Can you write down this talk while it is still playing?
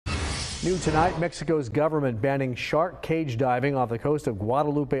New tonight, Mexico's government banning shark cage diving off the coast of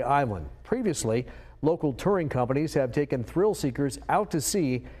Guadalupe Island. Previously, local touring companies have taken thrill seekers out to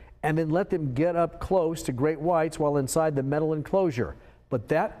sea and then let them get up close to great whites while inside the metal enclosure. But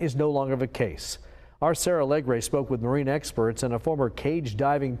that is no longer the case. Our Sarah Alegre spoke with marine experts and a former cage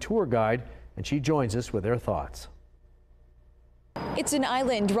diving tour guide, and she joins us with their thoughts. It's an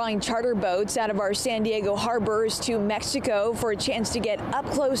island drawing charter boats out of our San Diego harbors to Mexico for a chance to get up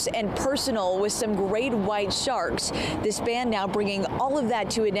close and personal with some great white sharks. This ban now bringing all of that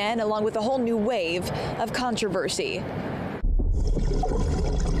to an end, along with a whole new wave of controversy.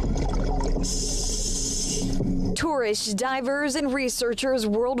 Tourists, divers, and researchers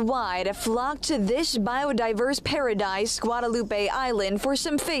worldwide have flocked to this biodiverse paradise, Guadalupe Island, for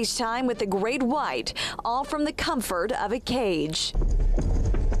some face time with the great white, all from the comfort of a cage.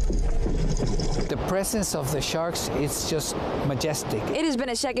 The presence of the sharks is just majestic. It has been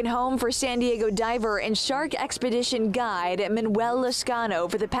a second home for San Diego diver and shark expedition guide Manuel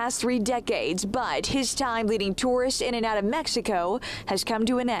Lascano for the past 3 decades, but his time leading tourists in and out of Mexico has come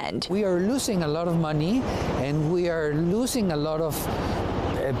to an end. We are losing a lot of money, and we are losing a lot of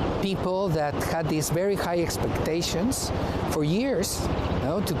people that had these very high expectations for years,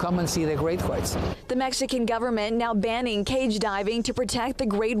 to come and see the great whites. The Mexican government now banning cage diving to protect the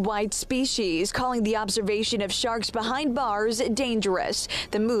great white species, calling the observation of sharks behind bars dangerous.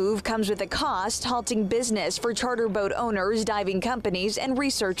 The move comes with a cost, halting business for charter boat owners, diving companies, and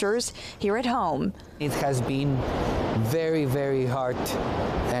researchers here at home. It has been very, very hard,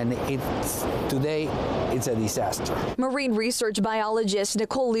 and today it's a disaster. Marine research biologist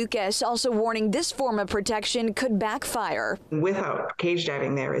Nicole Lucas also warning this form of protection could backfire. Without cage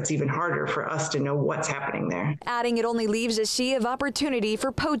diving there, it's even harder for us to know what's happening there. Adding it only leaves a sea of opportunity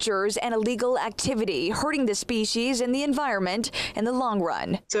for poachers and illegal activity, hurting the species and the environment in the long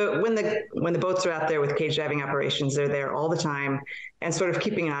run. So when the boats are out there with cage diving operations, they're there all the time and sort of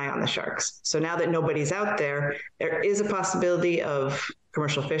keeping an eye on the sharks. So now that nobody's out there, there is a possibility of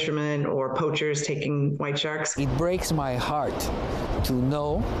commercial fishermen or poachers taking white sharks. It breaks my heart to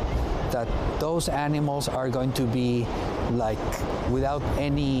know that those animals are going to be without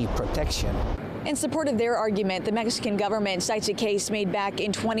any protection. In support of their argument, the Mexican government cites a case made back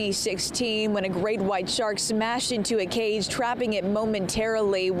in 2016 when a great white shark smashed into a cage, trapping it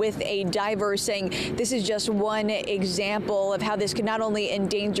momentarily, with a diver saying this is just one example of how this could not only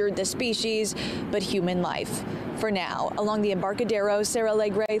endanger the species, but human life. For now, along the Embarcadero, Sarah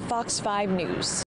Alegre, Fox 5 News.